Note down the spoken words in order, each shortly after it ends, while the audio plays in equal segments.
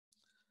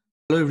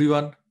Hello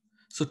everyone.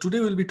 So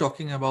today we'll be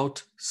talking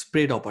about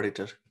spread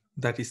operator,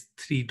 that is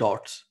three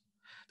dots.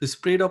 The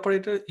spread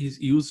operator is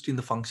used in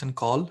the function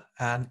call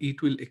and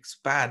it will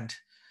expand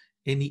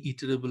any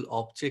iterable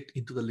object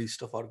into the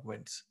list of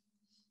arguments.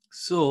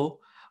 So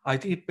I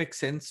think it makes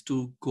sense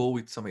to go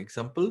with some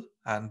example,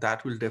 and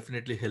that will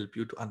definitely help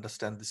you to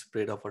understand the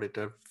spread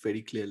operator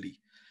very clearly.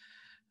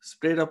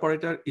 Spread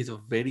operator is a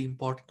very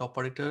important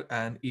operator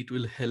and it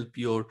will help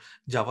your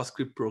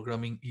JavaScript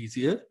programming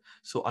easier.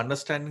 So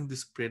understanding the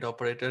spread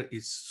operator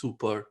is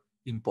super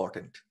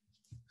important.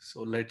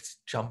 So let's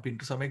jump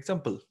into some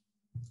example.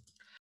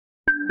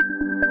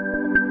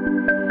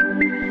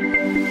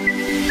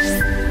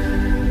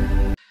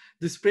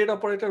 The spread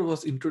operator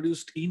was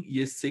introduced in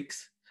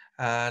ES6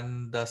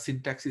 and the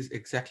syntax is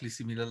exactly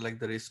similar like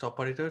the rest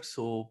operator.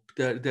 So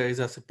there is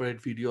a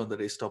separate video on the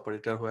rest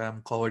operator where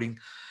I'm covering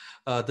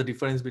the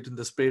difference between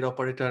the spread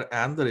operator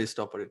and the rest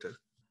operator.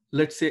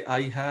 Let's say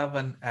I have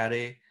an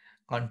array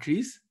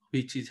countries,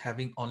 which is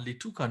having only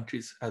two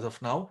countries as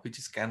of now, which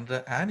is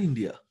Canada and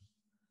India.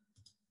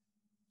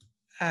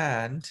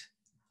 And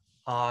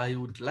I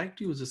would like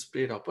to use a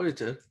spread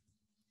operator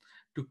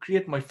to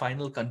create my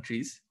final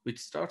countries, which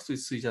starts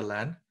with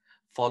Switzerland,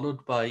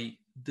 followed by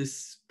this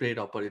spread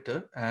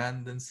operator,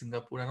 and then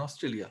Singapore and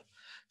Australia.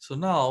 So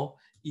now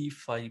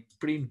if I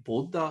print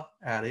both the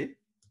arrays,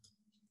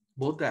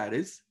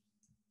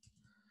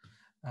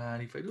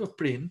 and if I do a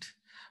print,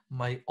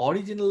 my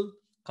original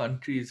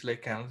country is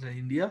like Canada and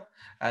India,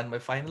 and my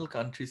final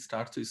country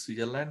starts with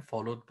Switzerland,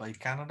 followed by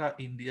Canada,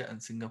 India,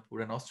 and Singapore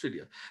and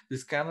Australia.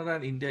 This Canada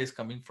and India is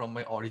coming from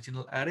my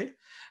original array.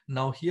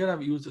 Now here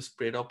I've used a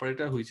spread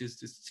operator, which is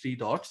this three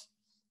dots.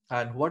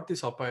 And what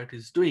this operator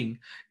is doing,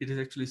 it is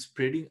actually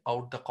spreading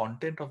out the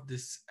content of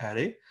this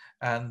array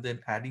and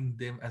then adding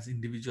them as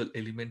individual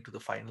element to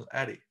the final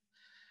array.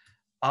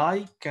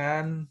 I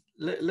can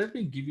let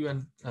me give you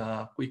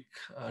a quick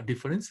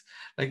difference.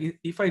 Like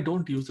if I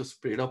don't use the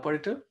spread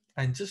operator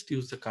and just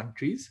use the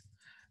countries,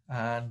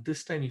 and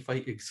this time if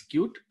I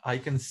execute, I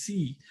can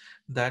see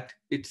that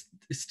it's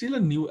still a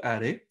new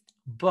array,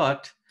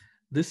 but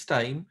this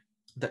time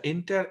the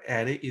entire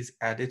array is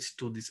added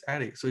to this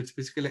array. So it's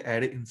basically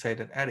array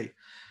inside an array.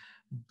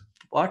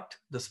 But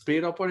the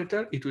spread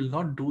operator, it will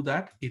not do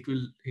that.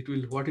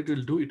 What it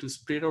will do, it will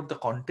spread out the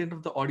content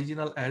of the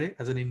original array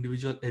as an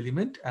individual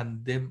element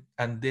and then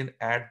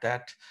add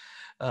that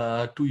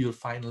to your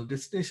final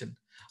destination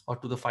or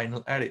to the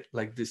final array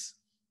like this.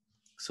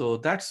 So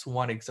that's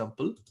one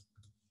example.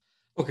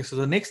 Okay, so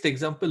the next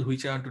example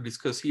which I want to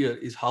discuss here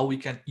is how we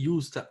can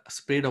use the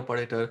spread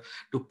operator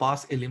to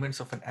pass elements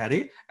of an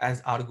array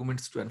as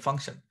arguments to a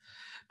function.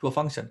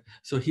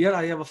 So here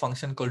I have a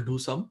function called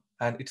doSum,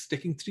 and it's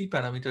taking three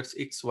parameters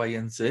x, y,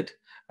 and z,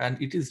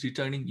 and it is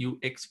returning you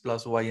x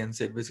plus y and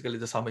z, basically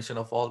the summation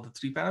of all the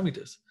three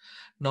parameters.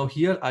 Now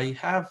here I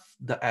have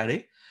the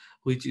array,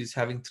 which is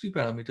having three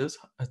parameters,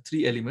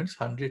 three elements,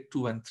 100,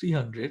 2, and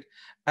 300,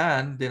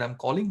 and then I'm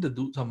calling the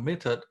doSum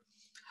method.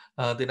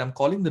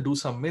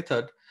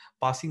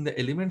 Passing the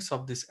elements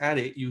of this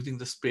array using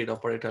the spread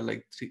operator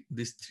like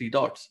these three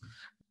dots.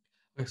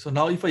 Okay, so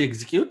now if I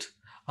execute,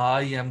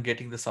 I am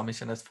getting the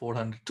summation as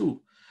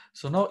 402.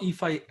 So now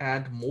if I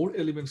add more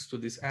elements to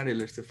this array,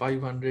 let's say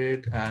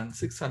 500 and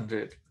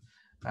 600,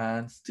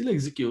 and still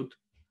execute,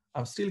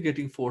 I'm still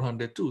getting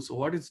 402. So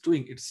what it's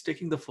doing, it's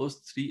taking the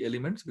first three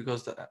elements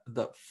because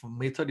the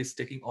method is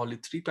taking only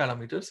three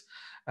parameters,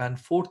 and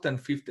fourth and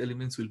fifth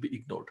elements will be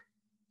ignored.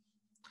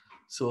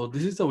 So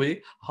this is the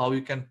way how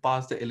you can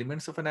pass the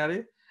elements of an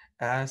array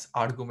as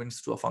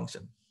arguments to a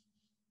function.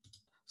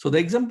 So the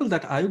example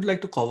that I would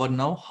like to cover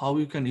now, how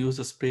you can use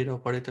a spread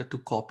operator to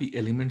copy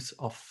elements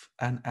of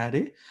an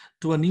array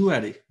to a new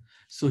array.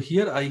 So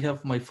here I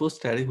have my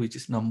first array, which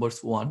is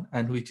numbers 1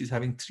 and which is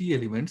having three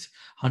elements,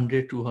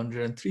 100,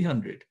 200, and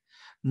 300.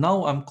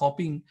 Now I'm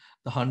copying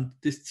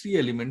these three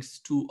elements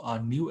to a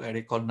new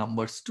array called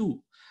numbers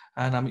 2.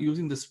 And I'm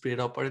using the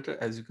spread operator,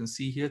 as you can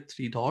see here,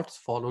 three dots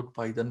followed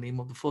by the name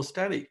of the first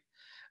array.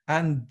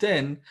 And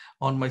then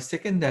on my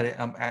second array,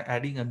 I'm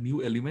adding a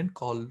new element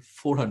called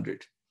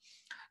 400.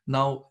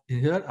 Now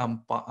here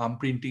I'm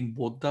printing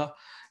both the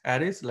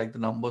arrays like the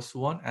numbers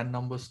 1 and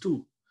numbers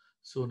 2.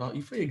 So now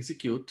if I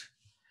execute,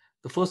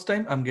 the first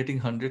time I'm getting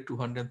 100,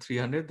 200,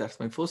 300,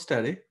 that's my first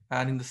array.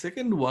 And in the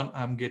second one,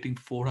 I'm getting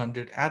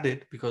 400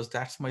 added because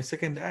that's my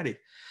second array.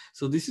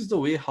 So this is the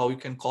way how you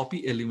can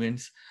copy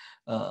elements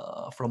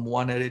from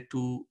one array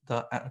to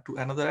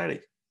another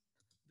array.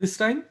 This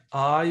time,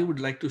 I would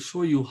like to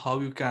show you how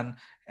you can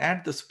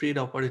add the spread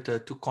operator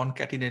to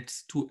concatenate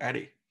two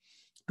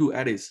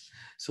arrays.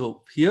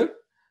 So here,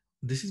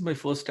 this is my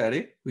first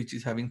array, which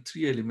is having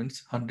three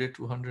elements, 100,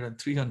 200, and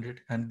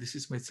 300. And this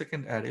is my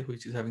second array,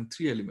 which is having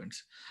three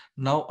elements.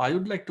 Now I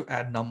would like to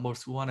add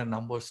numbers 1 and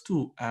numbers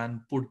 2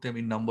 and put them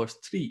in numbers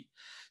 3.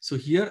 So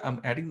here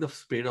I'm adding the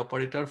spread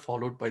operator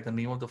followed by the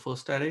name of the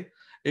first array.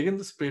 Again,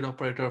 the spread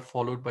operator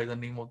followed by the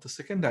name of the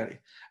second array.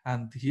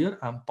 And here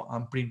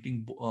I'm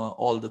printing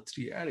all the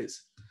three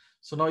arrays.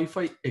 So now if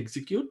I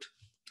execute,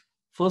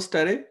 first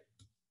array,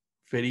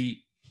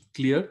 very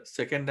clear,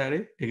 second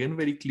array, again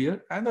very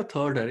clear, and the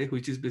third array,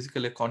 which is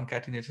basically a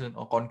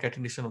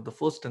concatenation of the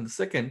first and the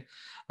second.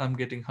 I'm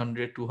getting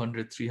 100,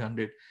 200,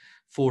 300,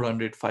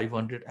 400,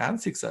 500, and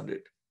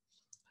 600.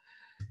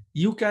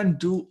 You can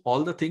do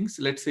all the things.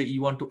 Let's say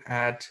you want to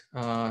add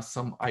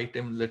some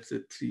item, let's say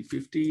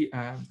 350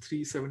 and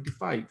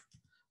 375.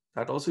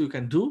 That also you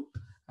can do.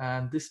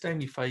 And this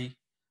time if I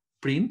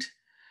print,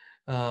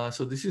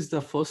 so this is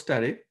the first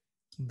array,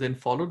 then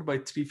followed by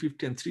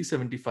 350 and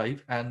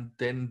 375, and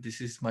then this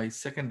is my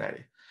second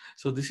array.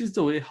 So this is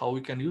the way how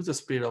we can use a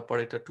spread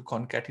operator to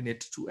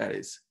concatenate two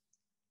arrays.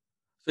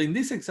 So in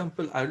this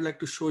example, I would like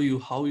to show you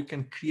how you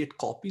can create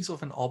copies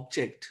of an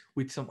object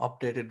with some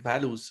updated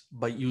values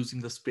by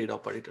using the spread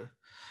operator.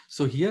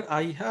 So here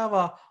I have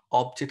a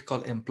object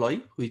called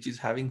employee, which is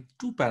having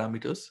two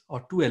parameters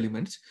or two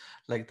elements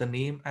like the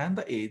name and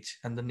the age,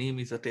 and the name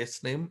is a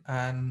test name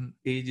and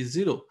age is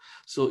 0.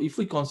 So if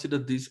we consider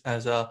this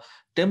as a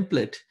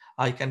template,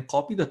 I can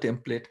copy the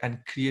template and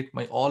create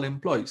my all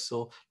employees.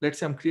 So let's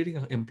say I'm creating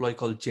an employee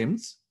called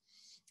James,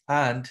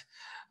 and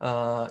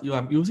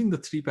I'm using the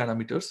three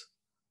parameters,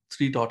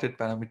 three dotted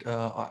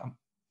parameter.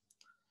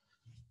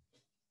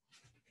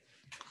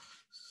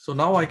 So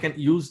now I can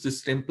use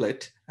this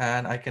template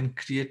and I can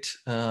create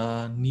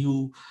a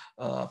new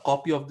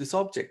copy of this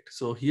object.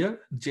 So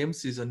here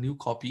James is a new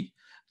copy.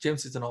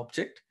 James is an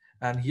object,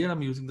 and here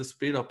I'm using the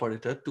spread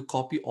operator to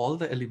copy all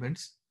the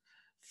elements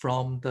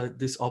from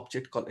this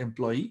object called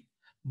employee,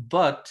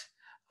 but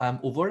I'm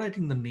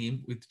overwriting the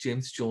name with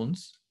James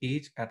Jones,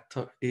 age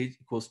age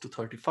equals to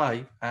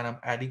 35, and I'm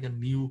adding a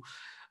new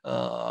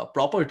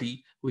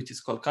property which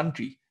is called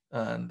country,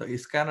 and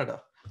is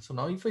Canada. So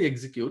now if I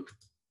execute,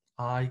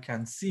 I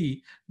can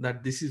see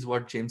that this is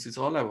what James is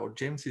all about.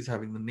 James is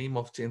having the name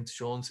of James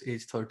Jones,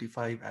 age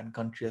 35, and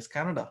country as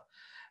Canada.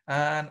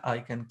 And I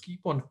can keep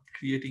on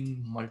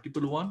creating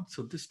multiple ones.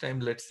 So this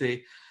time, let's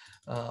say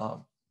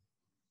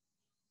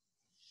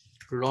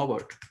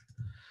Robert.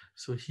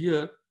 So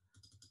here,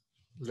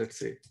 let's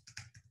say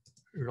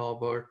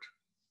Robert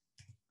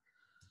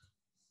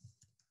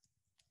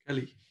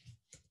Kelly,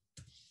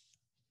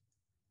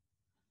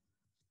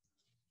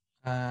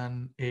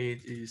 and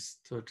age is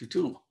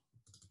 32.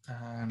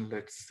 And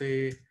let's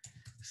say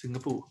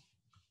Singapore.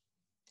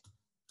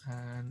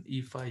 And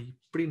if I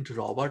print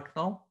Robert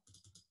now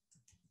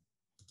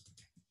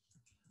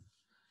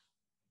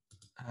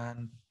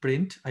and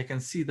print, I can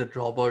see that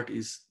Robert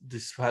is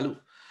this value.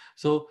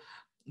 So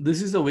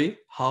this is the way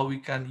how we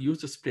can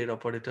use the spread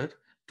operator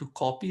to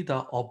copy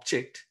the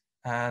object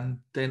and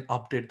then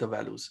update the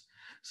values.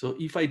 So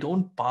if I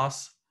don't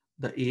pass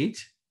the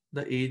age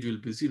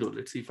will be 0.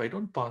 Let's see, if I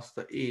don't pass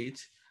the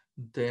age,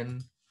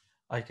 then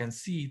I can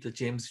see the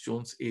James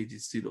Jones age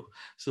is 0.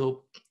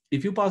 So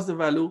if you pass the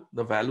value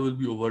will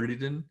be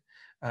overridden,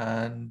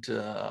 and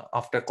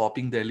after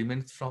copying the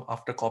elements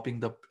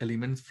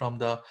from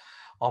the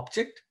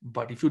object.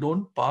 But if you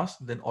don't pass,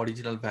 then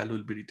original value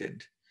will be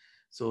retained.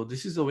 So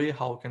this is the way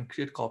how we can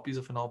create copies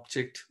of an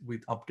object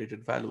with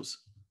updated values.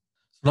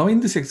 Now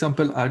in this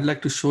example, I'd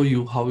like to show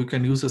you how you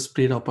can use a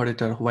spread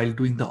operator while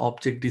doing the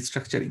object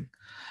destructuring.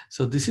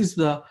 So this is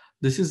the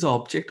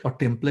object or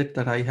template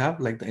that I have,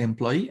 like the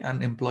employee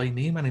and employee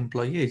name and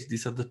employee age.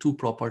 These are the two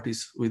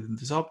properties within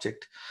this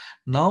object.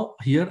 Now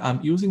here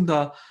I'm using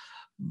the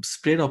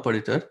spread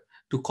operator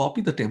to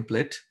copy the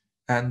template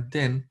and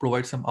then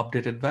provide some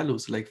updated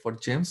values. Like for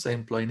James, the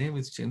employee name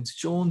is James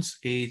Jones,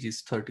 age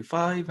is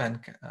 35, and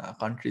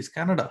country is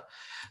Canada.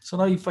 So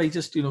now if I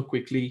just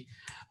quickly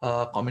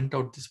comment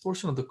out this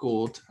portion of the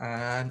code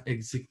and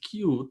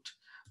execute,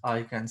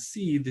 I can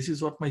see this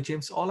is what my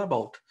James is all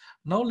about.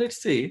 Now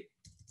let's say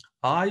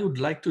I would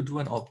like to do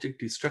an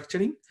object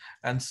destructuring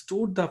and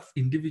store the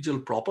individual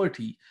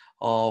property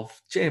of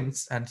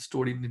James and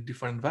store it in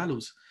different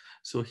values.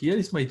 So here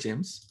is my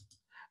James,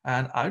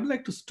 and I'd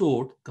like to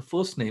store the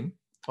first name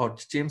or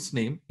James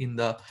name in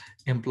the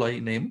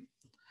employee name,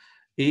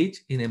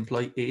 age in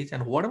employee age,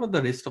 and whatever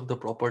the rest of the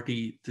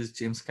property this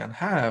James can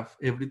have,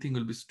 everything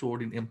will be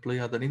stored in employee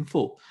other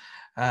info.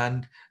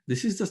 And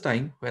this is the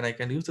time when I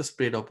can use the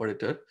spread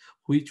operator,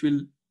 which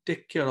will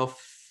take care of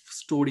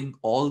storing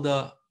all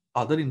the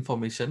other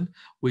information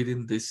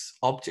within this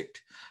object.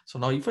 So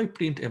now if I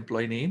print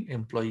employee name,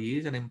 employee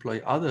age, and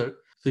employee other,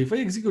 so if I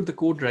execute the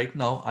code right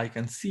now, I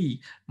can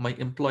see my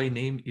employee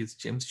name is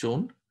James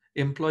Jones,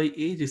 employee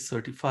age is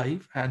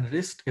 35, and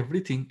rest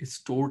everything is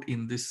stored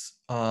in this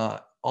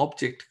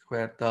object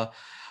where the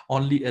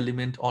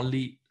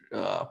only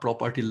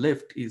property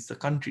left is the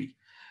country.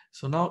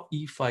 So now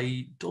if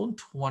I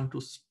don't want to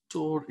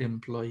store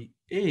employee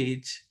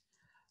age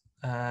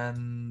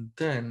and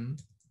then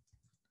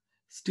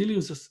still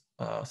use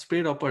a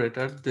spread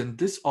operator, then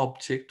this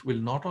object will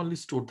not only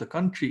store the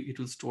country, it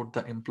will store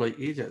the employee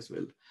age as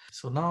well.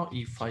 So now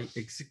if I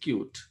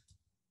execute,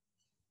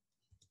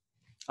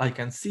 I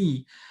can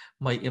see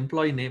my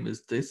employee name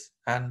is this,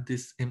 and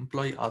this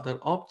employee other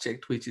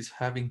object, which is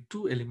having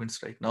two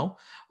elements right now,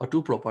 or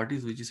two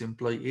properties, which is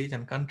employee age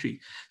and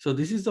country. So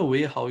this is the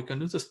way how you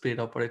can use a spread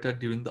operator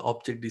during the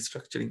object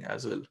destructuring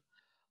as well.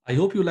 I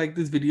hope you like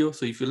this video.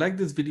 So if you like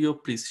this video,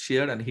 please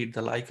share and hit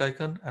the like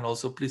icon, and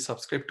also please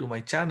subscribe to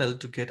my channel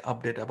to get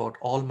update about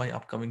all my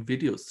upcoming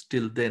videos.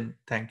 Till then,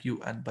 thank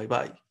you and bye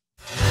bye.